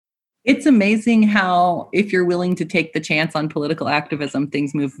It's amazing how, if you're willing to take the chance on political activism,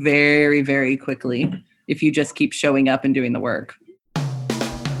 things move very, very quickly if you just keep showing up and doing the work.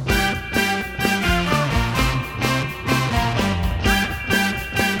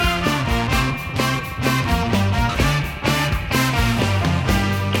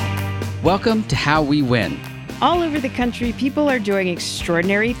 Welcome to How We Win. All over the country, people are doing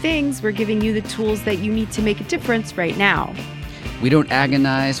extraordinary things. We're giving you the tools that you need to make a difference right now. We don't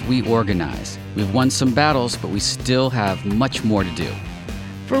agonize, we organize. We've won some battles, but we still have much more to do.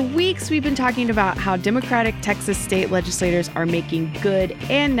 For weeks, we've been talking about how Democratic Texas state legislators are making good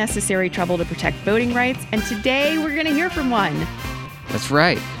and necessary trouble to protect voting rights, and today we're going to hear from one. That's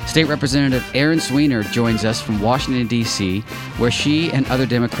right. State Representative Erin Sweaner joins us from Washington, D.C., where she and other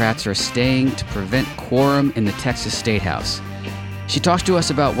Democrats are staying to prevent quorum in the Texas State House. She talks to us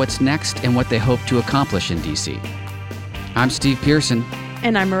about what's next and what they hope to accomplish in D.C. I'm Steve Pearson.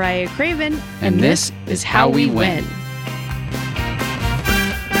 And I'm Mariah Craven. And this is How We Win.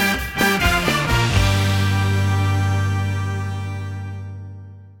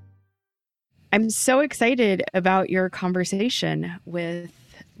 I'm so excited about your conversation with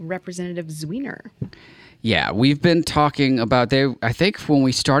Representative Sweaner. Yeah, we've been talking about, I think when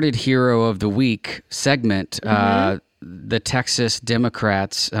we started Hero of the Week segment, the Texas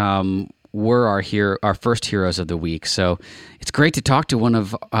Democrats were our first heroes of the week. So it's great to talk to one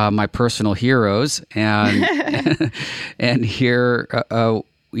of my personal heroes and and hear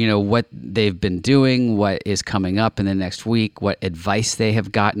what they've been doing, what is coming up in the next week, what advice they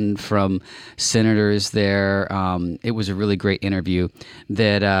have gotten from senators there. It was a really great interview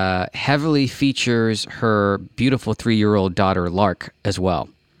that heavily features her beautiful 3-year-old daughter, Lark, as well.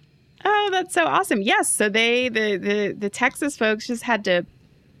 Oh, that's so awesome. Yes. So the Texas folks just had to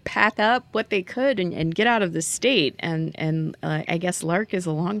pack up what they could and get out of the state. And I guess Lark is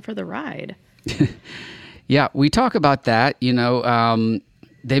along for the ride. Yeah, we talk about that.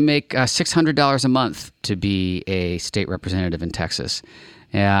 They make $600 a month to be a state representative in Texas.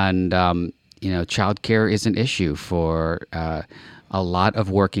 And, childcare is an issue for a lot of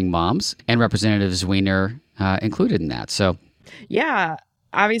working moms, and Representative Sweaner included in that. So, yeah.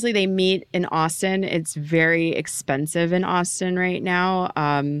 Obviously, they meet in Austin. It's very expensive in Austin right now.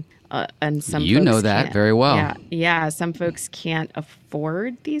 And some you folks know that very well. Yeah. Some folks can't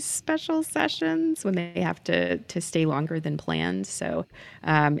afford these special sessions when they have to stay longer than planned. So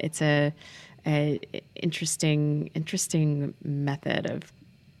it's a interesting method of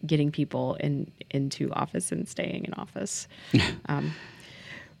getting people into office and staying in office.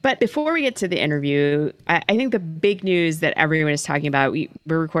 But before we get to the interview, I think the big news that everyone is talking about,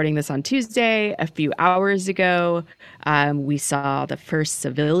 we're recording this on Tuesday. A few hours ago, we saw the first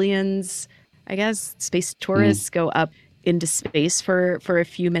civilians, space tourists go up into space for a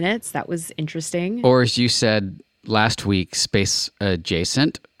few minutes. That was interesting. Or as you said last week, space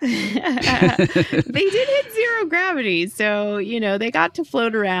adjacent. They did hit zero gravity. So, they got to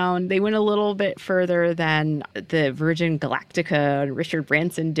float around. They went a little bit further than the Virgin Galactica and Richard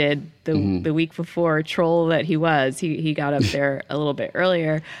Branson did the week before, troll that he was. He got up there a little bit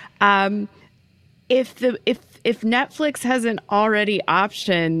earlier. If Netflix hasn't already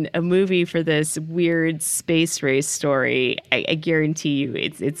optioned a movie for this weird space race story, I guarantee you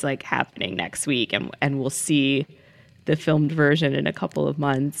it's like happening next week, and we'll see the filmed version in a couple of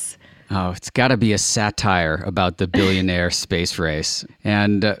months. Oh, it's got to be a satire about the billionaire space race.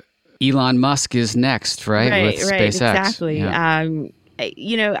 And Elon Musk is next, right? With SpaceX. Exactly. Yeah.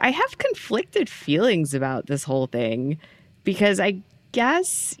 I have conflicted feelings about this whole thing because I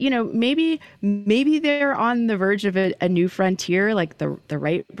guess, maybe they're on the verge of a new frontier like the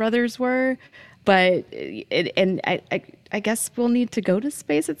Wright brothers were. But I guess we'll need to go to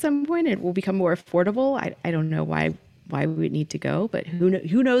space at some point. It will become more affordable. I don't know why we would need to go, but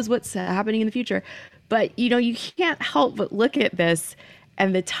who knows what's happening in the future. But, you can't help but look at this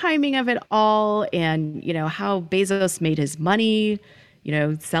and the timing of it all and, how Bezos made his money,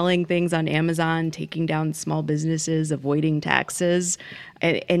 selling things on Amazon, taking down small businesses, avoiding taxes.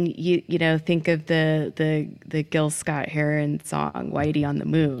 And you think of the Gil Scott-Heron song, Whitey on the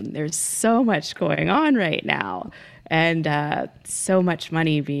Moon. There's so much going on right now and so much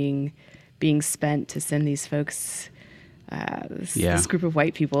money being spent to send these folks, this group of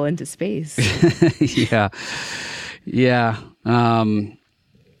white people into space. Yeah.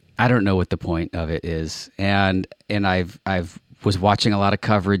 I don't know what the point of it is. And I've was watching a lot of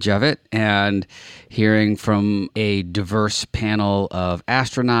coverage of it and hearing from a diverse panel of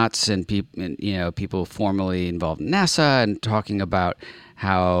astronauts and people formerly involved in NASA and talking about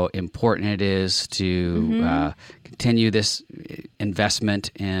how important it is to continue this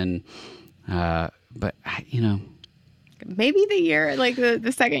investment in, but maybe the year, like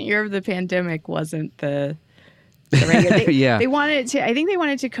the second year of the pandemic wasn't the right year. They wanted to, I think they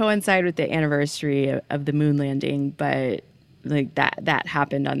wanted to coincide with the anniversary of the moon landing, but like that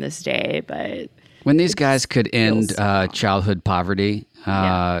happened on this day. But when these guys could end childhood poverty,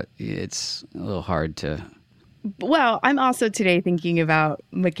 it's a little hard to. Well, I'm also today thinking about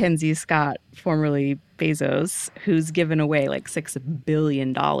Mackenzie Scott, formerly Bezos, who's given away like $6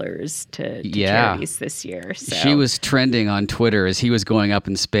 billion to charities this year. So. She was trending on Twitter as he was going up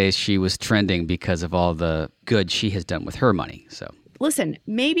in space. She was trending because of all the good she has done with her money. So listen,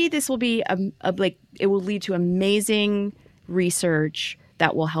 maybe this will be it will lead to amazing research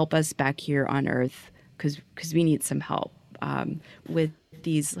that will help us back here on Earth because we need some help with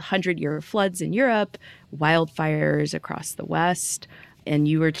these 100-year floods in Europe, wildfires across the West. And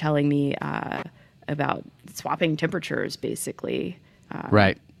you were telling me about swapping temperatures, basically.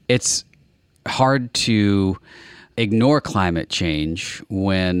 Right. It's hard to ignore climate change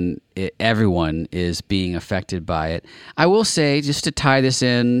when everyone is being affected by it. I will say, just to tie this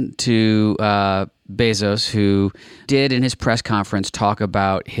in to Bezos, who did in his press conference talk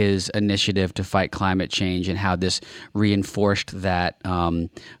about his initiative to fight climate change and how this reinforced that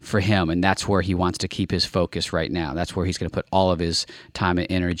for him. And that's where he wants to keep his focus right now. That's where he's going to put all of his time and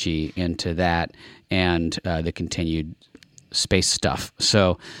energy into that and the continued space stuff.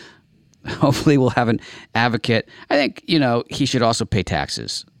 So hopefully we'll have an advocate. I think, he should also pay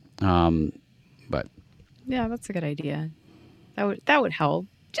taxes. But yeah, that's a good idea. That would help.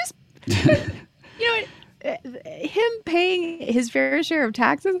 Just him paying his fair share of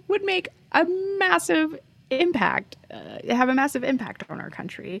taxes would make a massive impact, have a massive impact on our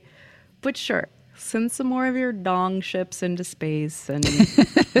country. But sure, send some more of your dong ships into space and,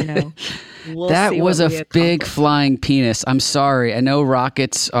 we'll that see was what a big flying penis. I'm sorry. I know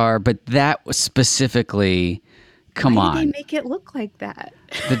rockets are, but that was specifically, come on. Why did they make it look like that?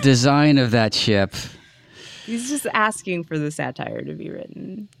 The design of that ship. He's just asking for the satire to be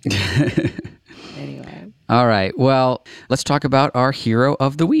written. Anyway. All right. Well, let's talk about our hero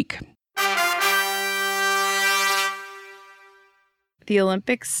of the week. The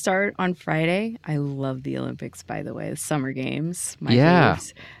Olympics start on Friday. I love the Olympics, by the way. The Summer Games. My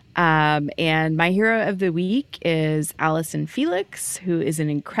faves. And my hero of the week is Allison Felix, who is an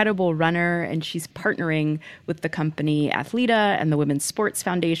incredible runner, and she's partnering with the company Athleta and the Women's Sports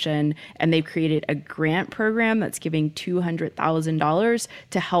Foundation, and they've created a grant program that's giving $200,000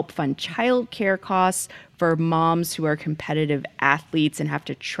 to help fund childcare costs for moms who are competitive athletes and have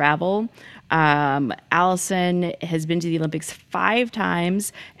to travel. Allison has been to the Olympics 5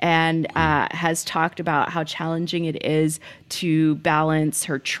 times and has talked about how challenging it is to balance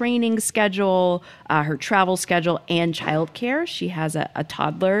her training schedule, her travel schedule, and childcare. She has a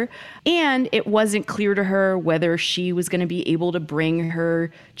toddler, and it wasn't clear to her whether she was going to be able to bring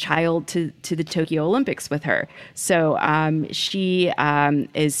her child to the Tokyo Olympics with her. So she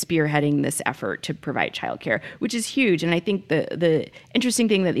is spearheading this effort to provide childcare, which is huge. And I think the interesting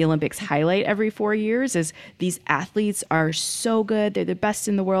thing that the Olympics highlight every 4 years is these athletes are so good. They're the best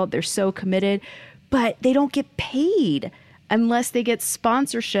in the world. They're so committed, but they don't get paid unless they get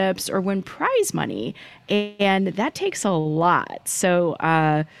sponsorships or win prize money. And that takes a lot. So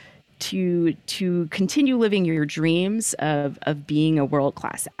to continue living your dreams of being a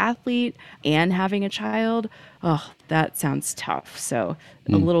world-class athlete and having a child, that sounds tough. So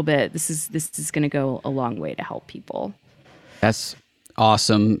a little bit, this is going to go a long way to help people. That's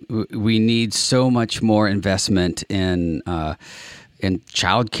awesome. We need so much more investment in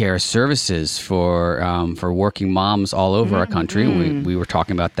childcare services for working moms all over our country. We were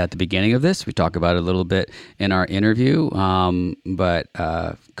talking about that at the beginning of this. We talked about it a little bit in our interview, but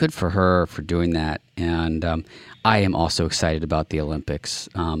good for her for doing that. And I am also excited about the Olympics.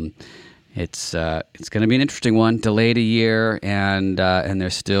 It's going to be an interesting one. Delayed a year, and they're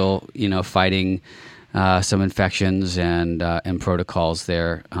still fighting some infections and protocols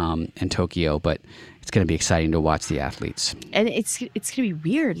there in Tokyo, but it's going to be exciting to watch the athletes. And it's going to be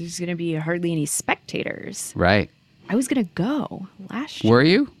weird. There's going to be hardly any spectators. Right. I was going to go last year. Were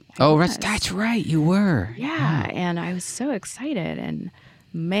you? That's right. You were. Yeah, and I was so excited. And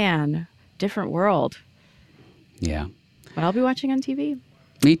man, different world. Yeah. But I'll be watching on TV.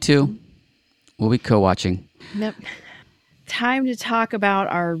 Me too. We'll be co-watching. Yep. Time to talk about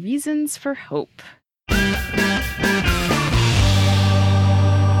our reasons for hope.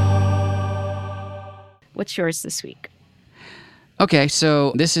 What's yours this week? Okay,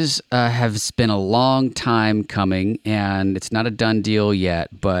 so this is has been a long time coming, and it's not a done deal yet.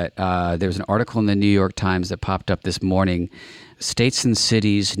 But there's an article in the New York Times that popped up this morning. States and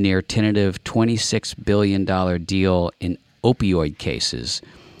cities near tentative $26 billion deal in opioid cases.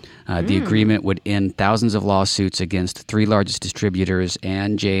 The agreement would end thousands of lawsuits against the three largest distributors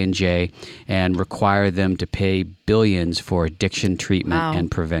and J&J and require them to pay billions for addiction treatment and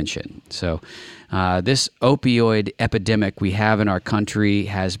prevention. So this opioid epidemic we have in our country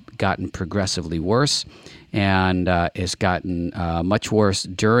has gotten progressively worse, and it's gotten much worse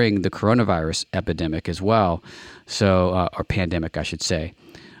during the coronavirus epidemic as well. So, or pandemic, I should say.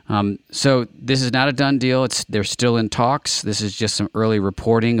 So this is not a done deal. They're still in talks. This is just some early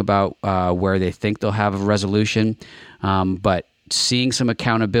reporting about where they think they'll have a resolution. But seeing some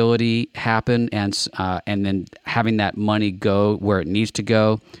accountability happen and then having that money go where it needs to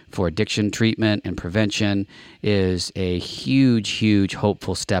go for addiction treatment and prevention is a huge, huge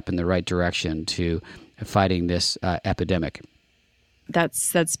hopeful step in the right direction to fighting this epidemic.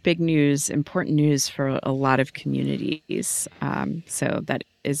 That's big news, important news for a lot of communities. So that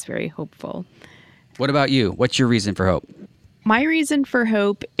is very hopeful. What about you? What's your reason for hope? My reason for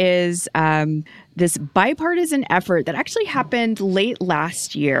hope is this bipartisan effort that actually happened late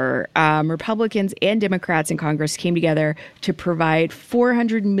last year. Republicans and Democrats in Congress came together to provide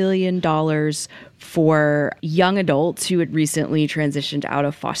 $400 million for young adults who had recently transitioned out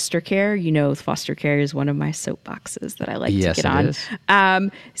of foster care. You know, foster care is one of my soapboxes that I like to get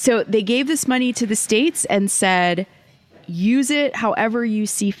on. So they gave this money to the states and said, use it however you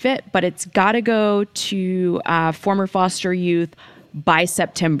see fit, but it's got to go to former foster youth by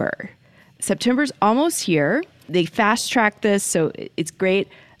September. September's almost here. They fast-tracked this, so it's great.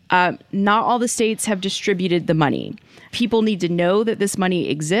 Not all the states have distributed the money. People need to know that this money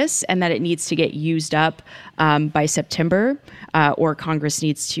exists and that it needs to get used up by September, or Congress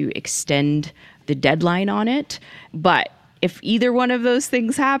needs to extend the deadline on it. But if either one of those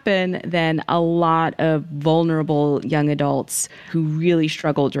things happen, then a lot of vulnerable young adults who really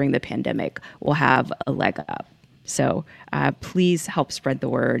struggled during the pandemic will have a leg up. So please help spread the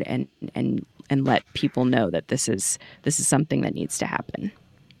word and let people know that this is something that needs to happen.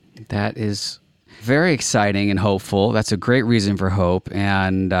 That is very exciting and hopeful. That's a great reason for hope.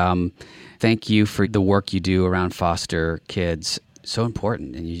 And thank you for the work you do around foster kids. So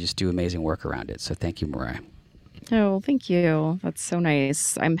important, and you just do amazing work around it. So thank you, Mariah. Oh, thank you. That's so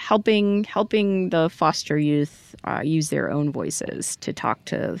nice. I'm helping the foster youth use their own voices to talk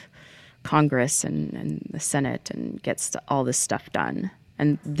to Congress and the Senate and get all this stuff done.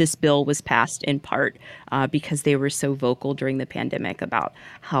 And this bill was passed in part because they were so vocal during the pandemic about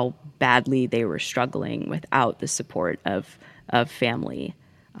how badly they were struggling without the support of family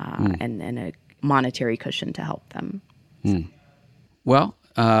and a monetary cushion to help them. So. Well,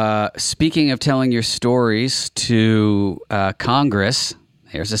 speaking of telling your stories to Congress,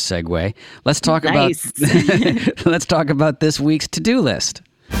 here's a segue. Let's talk about this week's to-do list.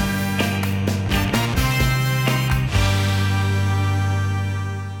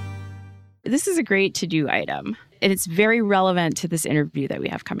 This is a great to-do item, and it's very relevant to this interview that we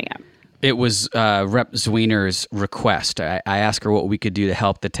have coming up. It was Rep. Zwiener's request. I asked her what we could do to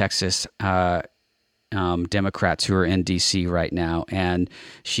help the Texas Democrats who are in D.C. right now. And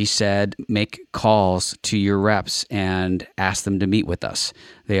she said, make calls to your reps and ask them to meet with us.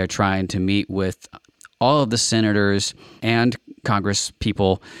 They are trying to meet with all of the senators and Congress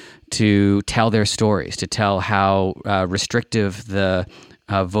people to tell their stories, to tell how restrictive the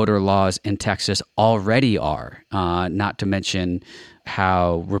voter laws in Texas already are, not to mention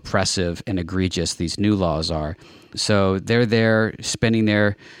how repressive and egregious these new laws are. So they're there spending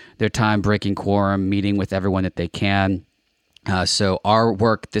their time breaking quorum, meeting with everyone that they can. So our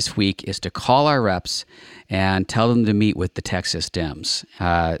work this week is to call our reps and tell them to meet with the Texas Dems.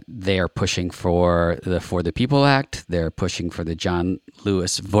 They are pushing for the For the People Act. They're pushing for the John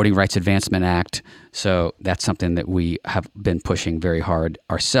Lewis Voting Rights Advancement Act. So that's something that we have been pushing very hard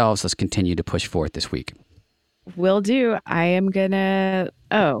ourselves. Let's continue to push for it this week. Will do. I am gonna.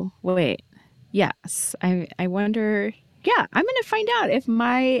 Oh, wait. Yes. I wonder. Yeah, I'm gonna find out if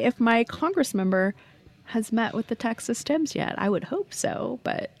my Congress member has met with the Texas Dems yet. I would hope so,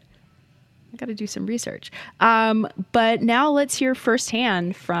 but I got to do some research. But now let's hear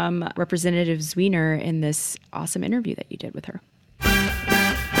firsthand from Representative Zwiener in this awesome interview that you did with her.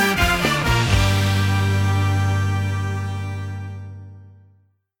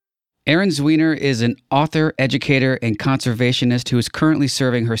 Erin Zwiener is an author, educator, and conservationist who is currently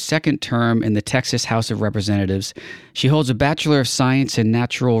serving her second term in the Texas House of Representatives. She holds a Bachelor of Science in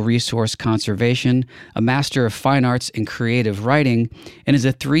Natural Resource Conservation, a Master of Fine Arts in Creative Writing, and is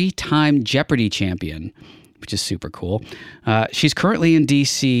a 3-time Jeopardy champion, which is super cool. She's currently in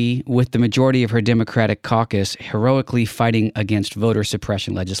D.C. with the majority of her Democratic caucus heroically fighting against voter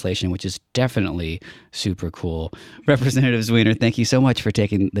suppression legislation, which is definitely super cool. Representative Zwiener, thank you so much for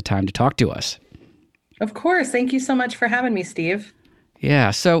taking the time to talk to us. Of course. Thank you so much for having me, Steve.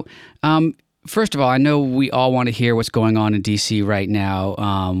 Yeah. So, first of all, I know we all want to hear what's going on in D.C. right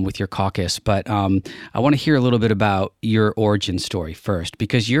now with your caucus, but I want to hear a little bit about your origin story first,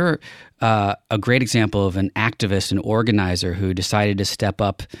 because you're a great example of an activist and organizer who decided to step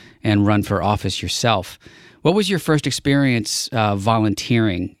up and run for office yourself. What was your first experience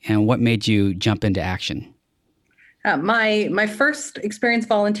volunteering, and what made you jump into action? My first experience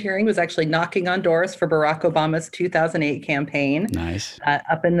volunteering was actually knocking on doors for Barack Obama's 2008 campaign. Nice.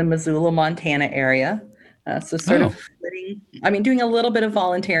 Up in the Missoula, Montana area. So sort of doing a little bit of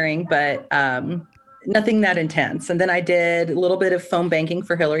volunteering, but nothing that intense. And then I did a little bit of phone banking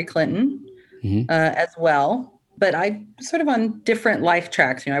for Hillary Clinton as well. But I sort of on different life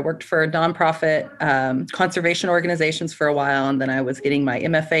tracks. I worked for nonprofit conservation organizations for a while, and then I was getting my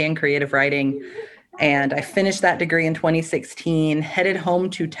MFA in creative writing. And I finished that degree in 2016, headed home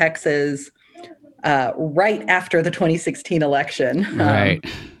to Texas right after the 2016 election. Right.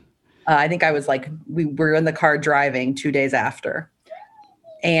 I think I was we were in the car driving 2 days after.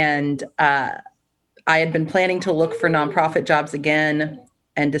 And I had been planning to look for nonprofit jobs again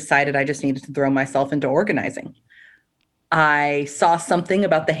and decided I just needed to throw myself into organizing. I saw something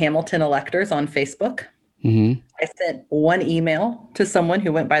about the Hamilton electors on Facebook. I sent one email to someone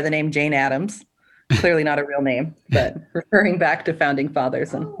who went by the name Jane Addams. Clearly not a real name, but referring back to founding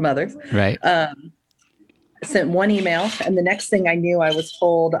fathers and mothers. Right. Sent one email, and the next thing I knew, I was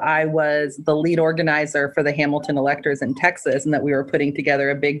told I was the lead organizer for the Hamilton electors in Texas, and that we were putting together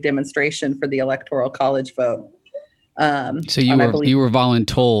a big demonstration for the Electoral College vote. So you were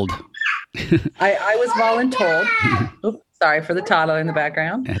voluntold. I was voluntold. Oops, sorry for the toddler in the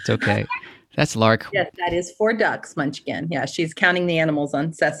background. That's okay. That's Lark. Yes, that is 4 ducks, Munchkin. Yeah, she's counting the animals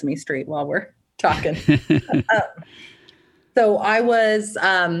on Sesame Street while we're talking. So I was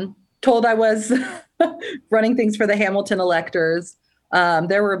told I was running things for the Hamilton electors.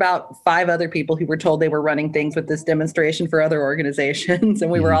 There were about 5 other people who were told they were running things with this demonstration for other organizations,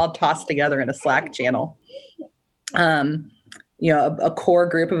 and we were all tossed together in a Slack channel. A core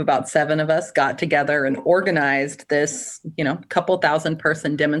group of about 7 of us got together and organized this, couple thousand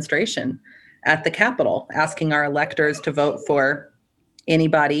person demonstration at the Capitol, asking our electors to vote for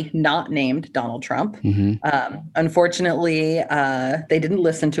anybody not named Donald Trump. Unfortunately, they didn't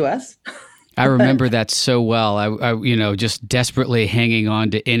listen to us. I remember that so well. I just desperately hanging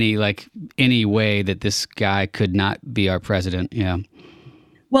on to any way that this guy could not be our president. Yeah.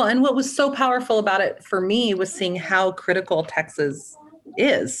 Well, and what was so powerful about it for me was seeing how critical Texas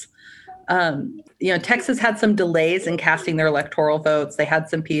is. Texas had some delays in casting their electoral votes. They had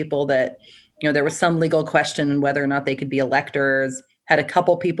some people that, there was some legal question whether or not they could be electors. Had a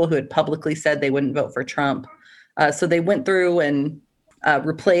couple people who had publicly said they wouldn't vote for Trump. So they went through and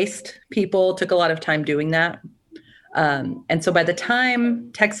replaced people, took a lot of time doing that. And so by the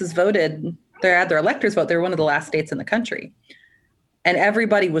time Texas voted, they had their electors vote, they were one of the last states in the country. And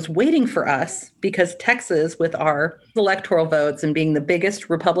everybody was waiting for us because Texas, with our electoral votes and being the biggest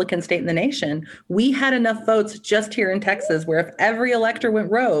Republican state in the nation, we had enough votes just here in Texas where if every elector went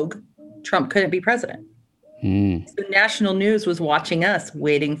rogue, Trump couldn't be president. So national news was watching us,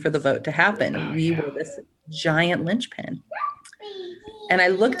 waiting for the vote to happen. We were this giant linchpin. And I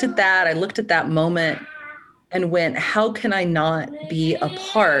looked at that moment and went, how can I not be a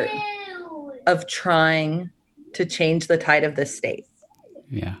part of trying to change the tide of this state?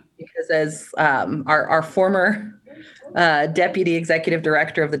 Yeah. Because as our former deputy executive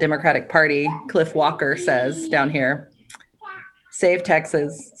director of the Democratic Party, Cliff Walker, says down here, save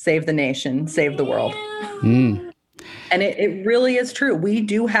Texas, save the nation, save the world. And it really is true. We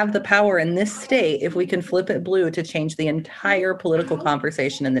do have the power in this state, if we can flip it blue, to change the entire political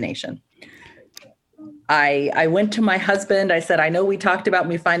conversation in the nation. I went to my husband. I said, I know we talked about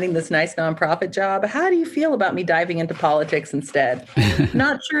me finding this nice nonprofit job. How do you feel about me diving into politics instead?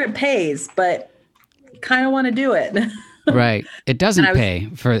 Not sure it pays, but kind of want to do it. Right. It doesn't pay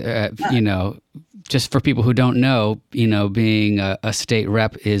for, just for people who don't know, being a state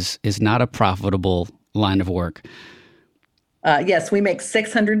rep is not a profitable line of work. Yes, we make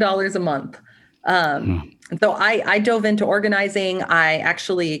 $600 a month. And so I dove into organizing. I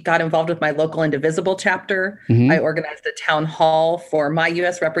actually got involved with my local Indivisible chapter. I organized a town hall for my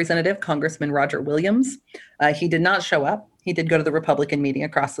U.S. representative, Congressman Roger Williams. He did not show up. He did go to the Republican meeting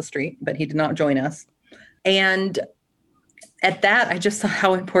across the street, but he did not join us. And at that, I just saw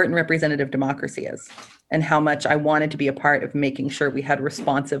how important representative democracy is and how much I wanted to be a part of making sure we had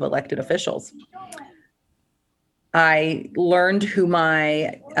responsive elected officials. I learned who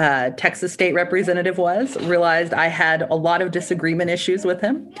my Texas state representative was, realized I had a lot of disagreement issues with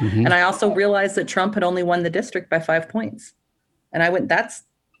him. And I also realized that Trump had only won the district by 5 points. And I went, that's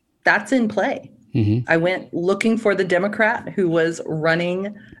in play. I went looking for the Democrat who was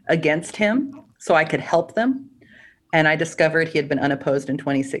running against him so I could help them. And I discovered he had been unopposed in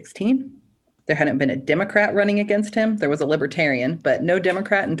 2016. There hadn't been a Democrat running against him. There was a Libertarian, but no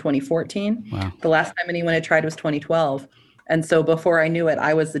Democrat in 2014. Wow. The last time anyone had tried was 2012. And so before I knew it,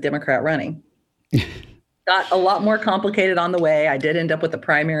 I was the Democrat running. Got a lot more complicated on the way. I did end up with a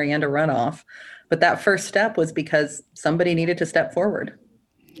primary and a runoff. But that first step was because somebody needed to step forward.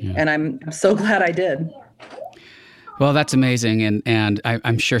 Yeah. And I'm so glad I did. Well, that's amazing, and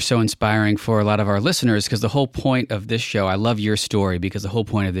I'm sure so inspiring for a lot of our listeners, because the whole point of this show, I love your story, because the whole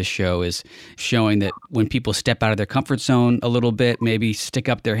point of this show is showing that when people step out of their comfort zone a little bit, maybe stick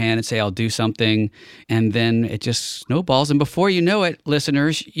up their hand and say, I'll do something, and then it just snowballs, and before you know it,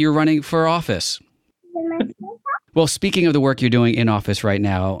 listeners, you're running for office. Well, speaking of the work you're doing in office right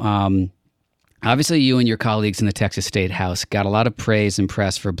now, obviously, you and your colleagues in the Texas State House got a lot of praise and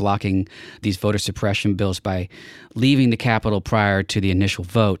press for blocking these voter suppression bills by leaving the Capitol prior to the initial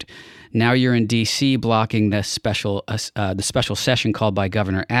vote. Now you're in D.C. blocking the special session called by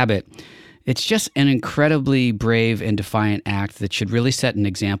Governor Abbott. It's just an incredibly brave and defiant act that should really set an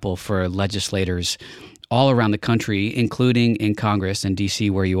example for legislators all around the country, including in Congress and D.C.,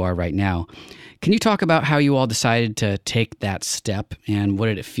 where you are right now. Can you talk about how you all decided to take that step, and what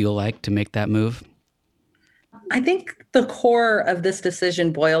did it feel like to make that move? I think the core of this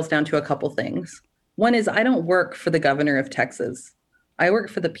decision boils down to a couple things. One is I don't work for the governor of Texas. I work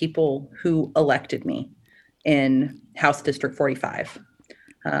for the people who elected me in House District 45.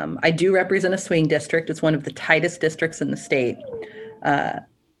 I do represent a swing district. It's one of the tightest districts in the state,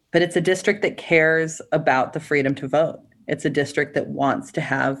 but it's a district that cares about the freedom to vote. It's a district that wants to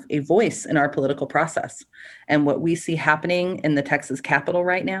have a voice in our political process. And what we see happening in the Texas Capitol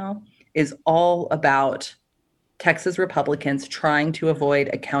right now is all about Texas Republicans trying to avoid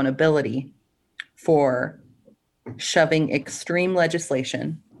accountability for shoving extreme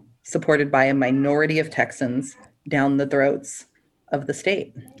legislation supported by a minority of Texans down the throats of the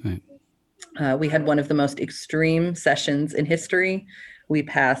state. Right. We had one of the most extreme sessions in history. We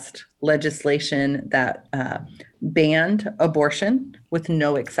passed legislation that banned abortion with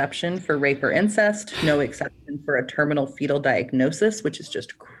no exception for rape or incest, no exception for a terminal fetal diagnosis, which is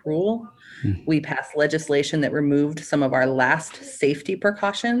just cruel. We passed legislation that removed some of our last safety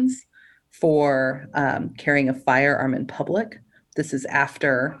precautions for carrying a firearm in public. This is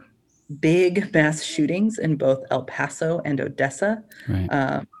after big mass shootings in both El Paso and Odessa,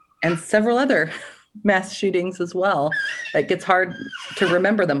 right. And several other mass shootings as well. It gets hard to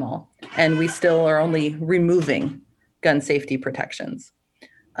remember them all. And we still are only removing gun safety protections.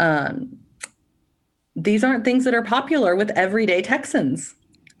 These aren't things that are popular with everyday Texans.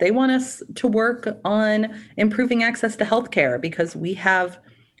 They want us to work on improving access to healthcare because we have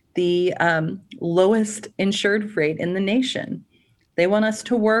the lowest insured rate in the nation. They want us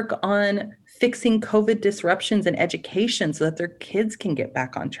to work on fixing COVID disruptions in education so that their kids can get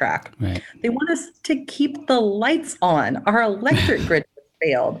back on track. Right. They want us to keep the lights on. Our electric grid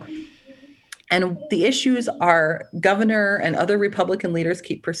failed. And the issues our governor and other Republican leaders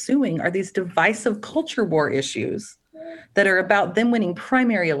keep pursuing are these divisive culture war issues that are about them winning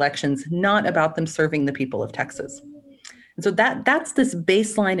primary elections, not about them serving the people of Texas. And so that's this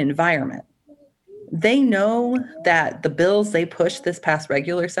baseline environment. They know that the bills they pushed this past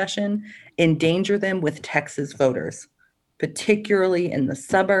regular session endanger them with Texas voters, particularly in the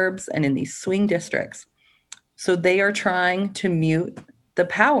suburbs and in these swing districts. So they are trying to mute the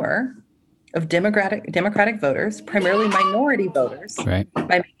power of Democratic voters, primarily minority voters, right, by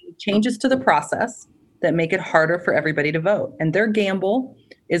making changes to the process that make it harder for everybody to vote. And their gamble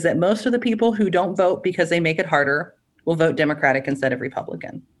is that most of the people who don't vote because they make it harder will vote Democratic instead of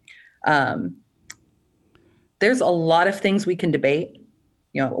Republican. There's a lot of things we can debate.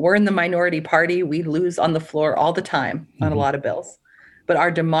 You know, we're in the minority party. We lose on the floor all the time on a lot of bills. But our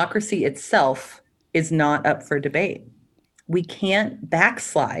democracy itself is not up for debate. We can't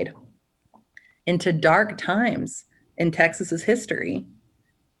backslide into dark times in Texas's history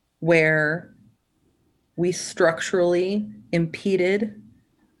where we structurally impeded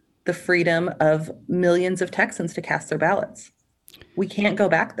the freedom of millions of Texans to cast their ballots. We can't go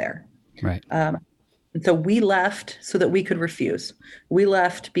back there. Right. And so we left so that we could refuse. We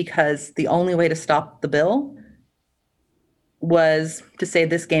left because the only way to stop the bill was to say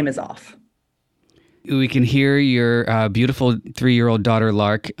this game is off. We can hear your beautiful 3-year-old daughter,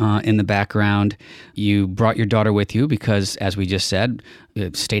 Lark, in the background. You brought your daughter with you because, as we just said,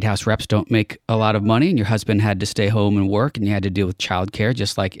 state house reps don't make a lot of money, and your husband had to stay home and work, and you had to deal with childcare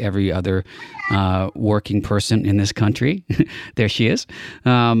just like every other working person in this country. There she is.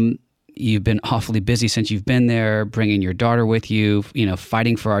 You've been awfully busy since you've been there, bringing your daughter with you,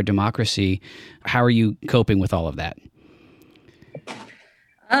 fighting for our democracy. How are you coping with all of that?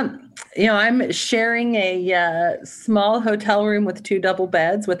 I'm sharing a small hotel room with 2 double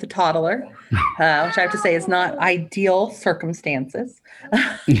beds with a toddler, which I have to say is not ideal circumstances.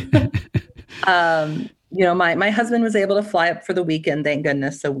 My husband was able to fly up for the weekend, thank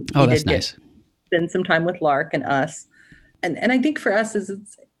goodness. So that's nice. Spend some time with Lark and us. And I think for us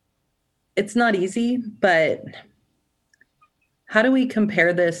it's not easy, but how do we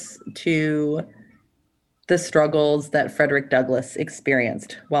compare this to the struggles that Frederick Douglass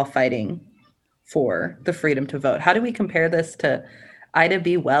experienced while fighting for the freedom to vote? How do we compare this to Ida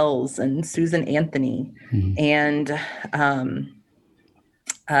B. Wells and Susan Anthony and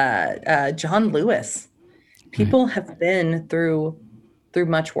John Lewis? People have been through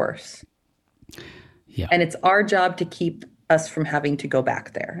much worse. Yeah. And it's our job to keep us from having to go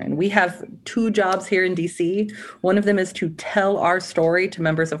back there. And we have 2 jobs here in DC. One of them is to tell our story to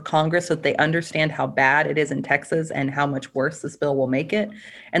members of Congress so that they understand how bad it is in Texas and how much worse this bill will make it.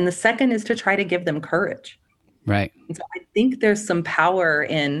 And the second is to try to give them courage. Right. And so I think there's some power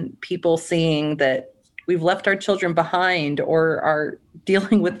in people seeing that we've left our children behind or are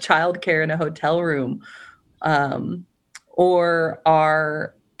dealing with childcare in a hotel room, or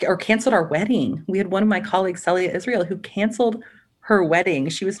canceled our wedding. We had one of my colleagues, Celia Israel, who canceled her wedding.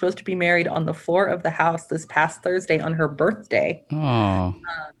 She was supposed to be married on the floor of the House this past Thursday on her birthday. Oh.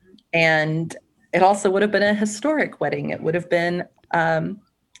 And it also would have been a historic wedding. It would have been,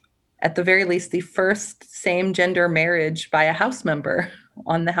 at the very least, the first same-gender marriage by a House member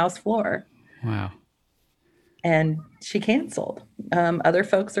on the House floor. Wow. And she canceled. Other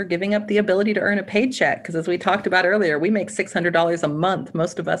folks are giving up the ability to earn a paycheck because, as we talked about earlier, we make $600 a month.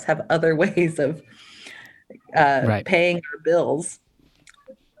 Most of us have other ways of paying our bills.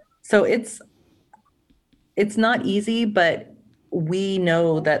 So it's not easy, but we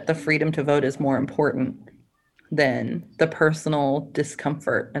know that the freedom to vote is more important than the personal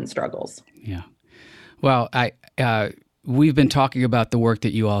discomfort and struggles. Yeah. Well, we've been talking about the work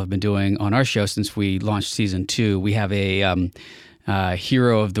that you all have been doing on our show since we launched season 2. We have a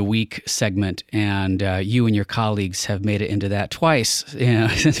Hero of the Week segment, and you and your colleagues have made it into that twice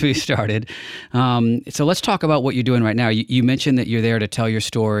since we started. So let's talk about what you're doing right now. You mentioned that you're there to tell your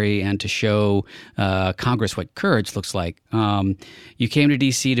story and to show Congress what courage looks like. You came to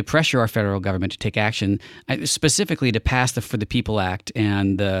D.C. to pressure our federal government to take action, specifically to pass the For the People Act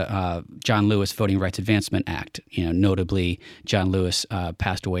and the John Lewis Voting Rights Advancement Act. Notably, John Lewis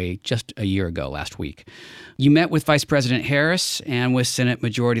passed away just a year ago last week. You met with Vice President Harris and with Senate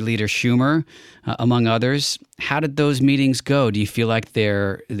Majority Leader Schumer, among others. How did those meetings go? Do you feel like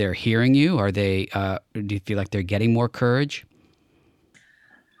they're hearing you? Do you feel like they're getting more courage?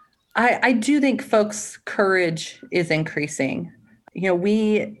 I do think folks' courage is increasing.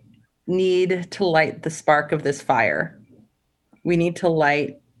 We need to light the spark of this fire. We need to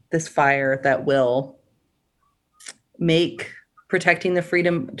light this fire that will make protecting the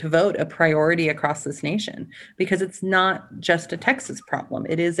freedom to vote a priority across this nation, because it's not just a Texas problem.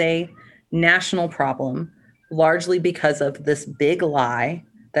 It is a national problem, largely because of this big lie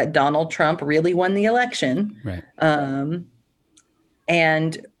that Donald Trump really won the election. Right.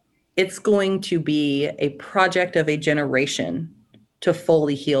 And it's going to be a project of a generation to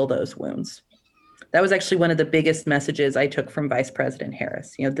fully heal those wounds. That was actually one of the biggest messages I took from Vice President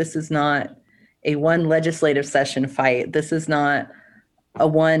Harris. This is not a one legislative session fight. This is not a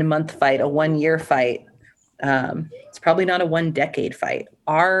 1 month fight, a 1 year fight. It's probably not a 1 decade fight.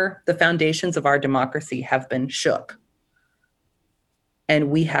 The foundations of our democracy have been shook,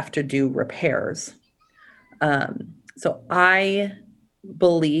 and we have to do repairs. So I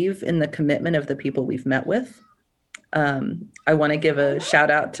believe in the commitment of the people we've met with. I want to give a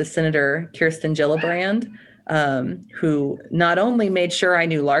shout out to Senator Kirsten Gillibrand, who not only made sure I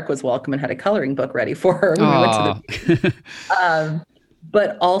knew Lark was welcome and had a coloring book ready for her when we went to the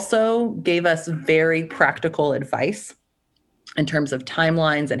but also gave us very practical advice in terms of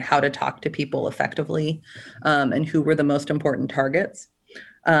timelines and how to talk to people effectively, and who were the most important targets.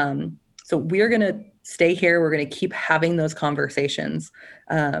 So we're going to stay here. We're going to keep having those conversations.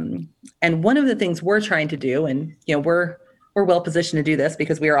 And one of the things we're trying to do, and we're well positioned to do this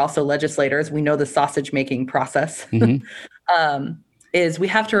because we are also legislators. We know the sausage making process. Mm-hmm. Is we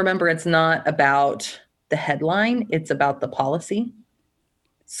have to remember it's not about the headline, it's about the policy.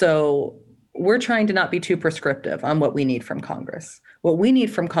 So we're trying to not be too prescriptive on what we need from Congress. What we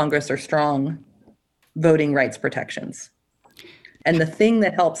need from Congress are strong voting rights protections. And the thing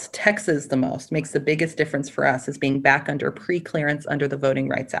that helps Texas the most, makes the biggest difference for us, is being back under pre-clearance under the Voting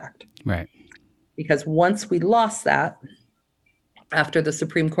Rights Act. Right. Because once we lost that, after the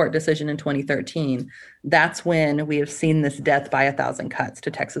Supreme Court decision in 2013, that's when we have seen this death by 1,000 cuts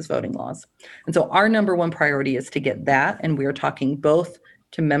to Texas voting laws. And so our number one priority is to get that. And we are talking both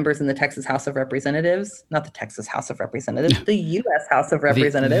to members in the Texas House of Representatives, not the Texas House of Representatives, the U.S. House of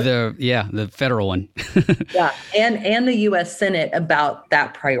Representatives. The federal one. Yeah, and the U.S. Senate about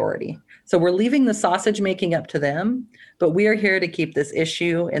that priority. So we're leaving the sausage making up to them, but we are here to keep this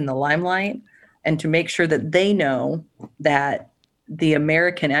issue in the limelight and to make sure that they know that the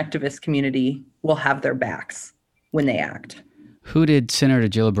American activist community will have their backs when they act. Who did Senator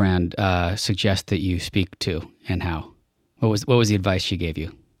Gillibrand suggest that you speak to, and how? What was the advice she gave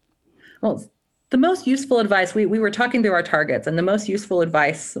you? Well, the most useful advice, we were talking through our targets, and the most useful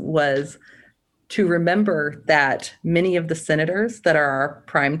advice was to remember that many of the senators that are our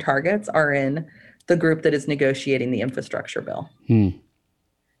prime targets are in the group that is negotiating the infrastructure bill.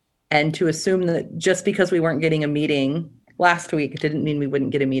 And to assume that just because we weren't getting a meeting last week, it didn't mean we wouldn't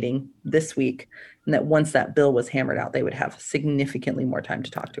get a meeting this week, and that once that bill was hammered out, they would have significantly more time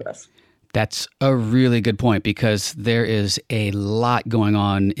to talk to us. That's a really good point, because there is a lot going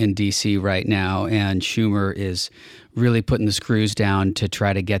on in D.C. right now, and Schumer is really putting the screws down to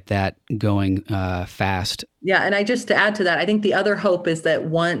try to get that going fast. Yeah, and to add to that, I think the other hope is that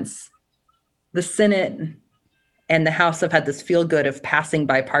once the Senate and the House have had this feel good of passing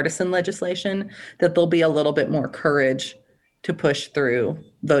bipartisan legislation, that there'll be a little bit more courage to push through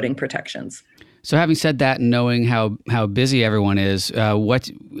voting protections. So having said that, and knowing how busy everyone is, what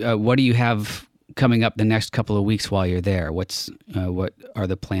do you have coming up the next couple of weeks while you're there? What are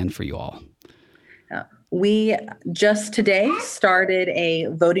the plans for you all? We just today started a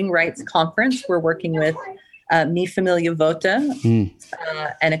voting rights conference. We're working with Mi Familia Vota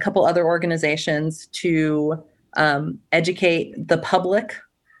and a couple other organizations to educate the public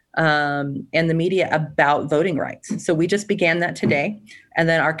and the media about voting rights. So we just began that today. And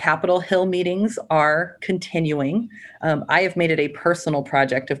then our Capitol Hill meetings are continuing. I have made it a personal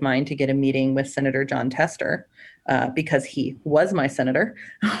project of mine to get a meeting with Senator Jon Tester because he was my senator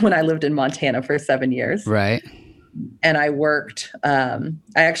when I lived in Montana for 7 years. Right. And I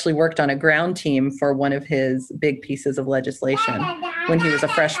actually worked on a ground team for one of his big pieces of legislation when he was a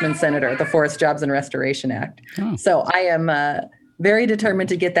freshman senator, the Forest Jobs and Restoration Act. Oh. So I am very determined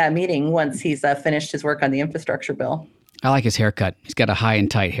to get that meeting once he's finished his work on the infrastructure bill. I like his haircut. He's got a high and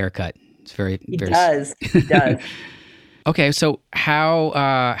tight haircut. It's He does. Okay, so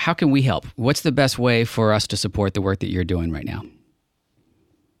how can we help? What's the best way for us to support the work that you're doing right now?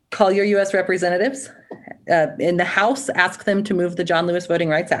 Call your U.S. representatives. In the House, ask them to move the John Lewis Voting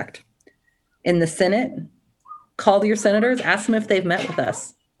Rights Act. In the Senate, call your senators, ask them if they've met with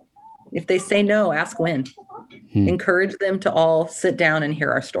us. If they say no, ask when. Encourage them to all sit down and hear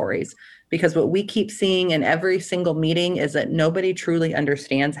our stories. Because what we keep seeing in every single meeting is that nobody truly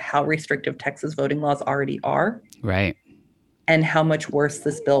understands how restrictive Texas voting laws already are. Right. And how much worse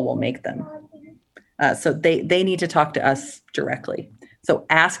this bill will make them. So they need to talk to us directly. So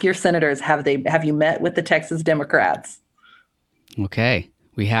ask your senators, have you met with the Texas Democrats? Okay.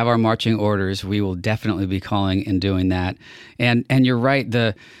 We have our marching orders. We will definitely be calling and doing that. And you're right,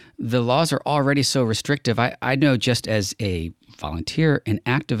 the laws are already so restrictive. I know just as a volunteer and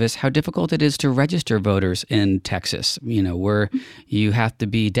activist how difficult it is to register voters in Texas, where you have to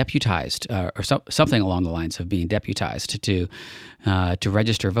be deputized or something along the lines of being deputized to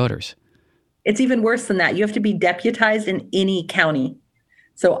register voters. It's even worse than that. You have to be deputized in any county.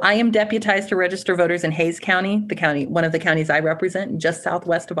 So I am deputized to register voters in Hays County, one of the counties I represent, just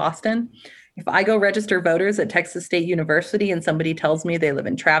southwest of Austin. If I go register voters at Texas State University and somebody tells me they live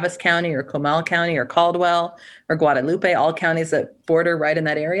in Travis County or Comal County or Caldwell or Guadalupe, all counties that border right in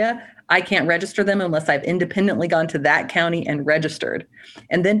that area, I can't register them unless I've independently gone to that county and registered.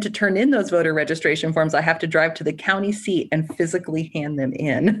 And then to turn in those voter registration forms, I have to drive to the county seat and physically hand them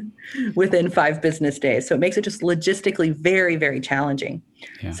in within 5 business days. So it makes it just logistically very, very challenging.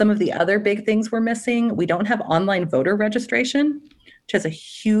 Yeah. Some of the other big things we're missing, we don't have online voter registration, which has a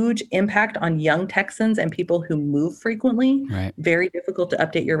huge impact on young Texans and people who move frequently. Right. Very difficult to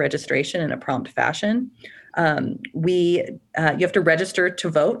update your registration in a prompt fashion. You have to register to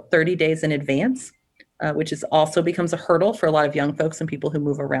vote 30 days in advance, which is also becomes a hurdle for a lot of young folks and people who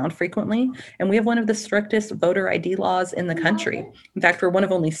move around frequently. And we have one of the strictest voter ID laws in the country. In fact, we're one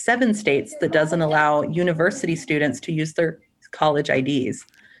of only 7 states that doesn't allow university students to use their college IDs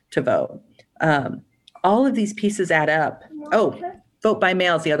to vote. All of these pieces add up. Oh, vote by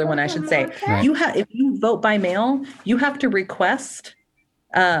mail is the other one I should say. Right. If you vote by mail, you have to request,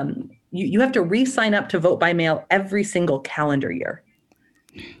 you have to re-sign up to vote by mail every single calendar year,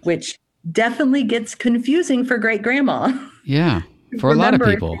 which definitely gets confusing for great grandma. Yeah, for a lot of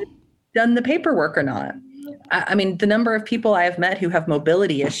people. If done the paperwork or not. I mean, the number of people I have met who have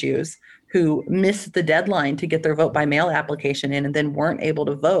mobility issues, who missed the deadline to get their vote by mail application in and then weren't able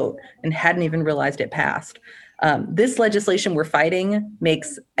to vote and hadn't even realized it passed. This legislation we're fighting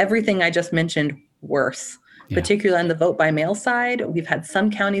makes everything I just mentioned worse. Yeah. Particularly on the vote by mail side, we've had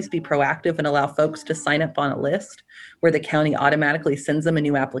some counties be proactive and allow folks to sign up on a list where the county automatically sends them a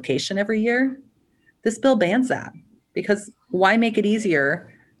new application every year. This bill bans that because why make it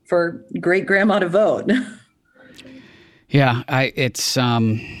easier for great grandma to vote? Yeah, it's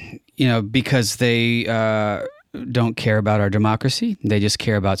because they don't care about our democracy. They just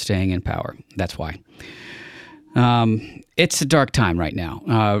care about staying in power. That's why. It's a dark time right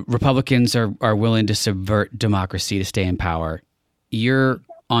now. Republicans are willing to subvert democracy to stay in power. You're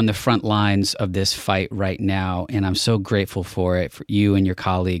on the front lines of this fight right now, and I'm so grateful for it, for you and your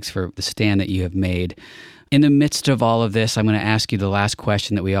colleagues, for the stand that you have made. In the midst of all of this, I'm going to ask you the last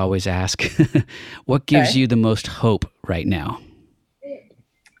question that we always ask. What gives you the most hope right now?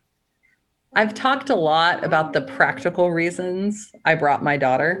 I've talked a lot about the practical reasons I brought my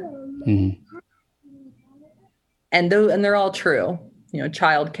daughter. Mm-hmm. And they're all true,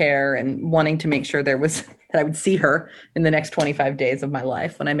 childcare and wanting to make sure that I would see her in the next 25 days of my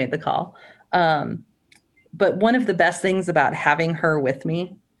life when I made the call. But one of the best things about having her with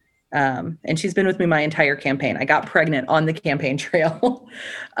me, and she's been with me my entire campaign, I got pregnant on the campaign trail,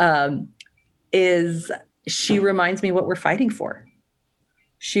 is she reminds me what we're fighting for.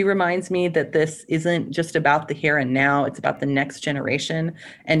 She reminds me that this isn't just about the here and now, it's about the next generation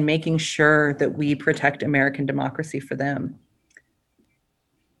and making sure that we protect American democracy for them.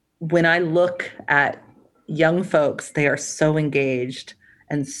 When I look at young folks, they are so engaged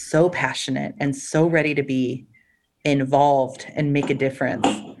and so passionate and so ready to be involved and make a difference.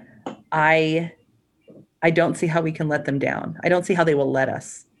 I don't see how we can let them down. I don't see how they will let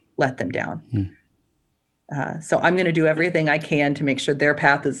us let them down. So I'm going to do everything I can to make sure their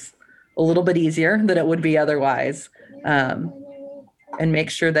path is a little bit easier than it would be otherwise, and make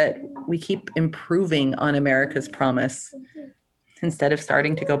sure that we keep improving on America's promise instead of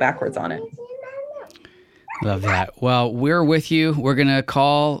starting to go backwards on it. Love that. Well, we're with you. We're going to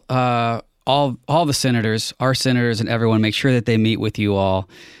call all the senators, our senators and everyone, make sure that they meet with you all.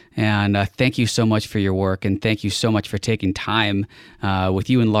 And thank you so much for your work. And thank you so much for taking time with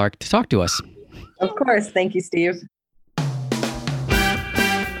you and Lark to talk to us. Of course. Thank you, Steve.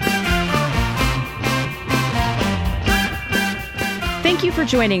 Thank you for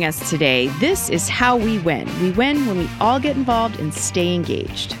joining us today. This is how we win. We win when we all get involved and stay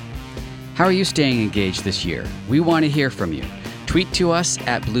engaged. How are you staying engaged this year? We want to hear from you. Tweet to us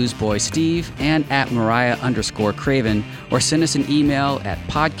at BluesBoySteve and at Mariah_Craven, or send us an email at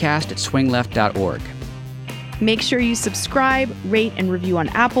podcast@swingleft.org. Make sure you subscribe, rate, and review on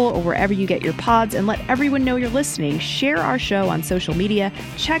Apple or wherever you get your pods, and let everyone know you're listening. Share our show on social media.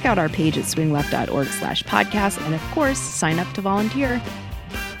 Check out our page at swingleft.org/podcast, and of course, sign up to volunteer.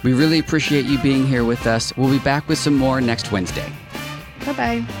 We really appreciate you being here with us. We'll be back with some more next Wednesday.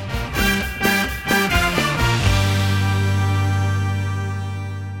 Bye-bye.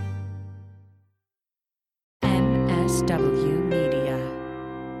 MSW